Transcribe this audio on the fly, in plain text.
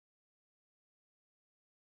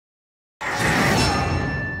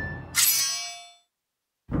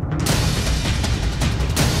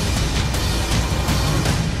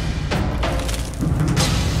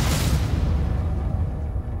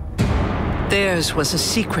Theirs was a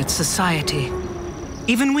secret society.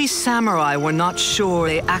 Even we samurai were not sure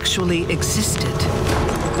they actually existed,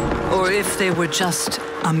 or if they were just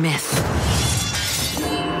a myth.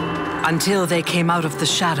 Until they came out of the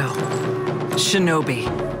shadow. Shinobi.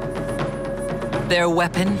 Their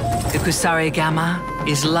weapon, the Kusarigama,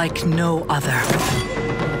 is like no other.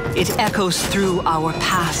 It echoes through our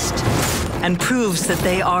past and proves that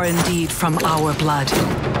they are indeed from our blood.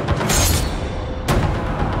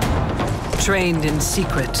 Trained in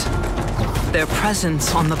secret, their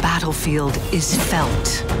presence on the battlefield is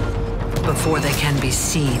felt before they can be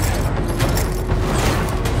seen.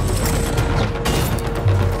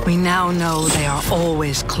 We now know they are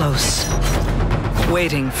always close,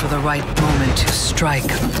 waiting for the right moment to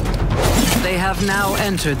strike. They have now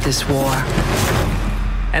entered this war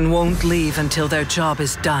and won't leave until their job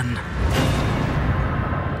is done.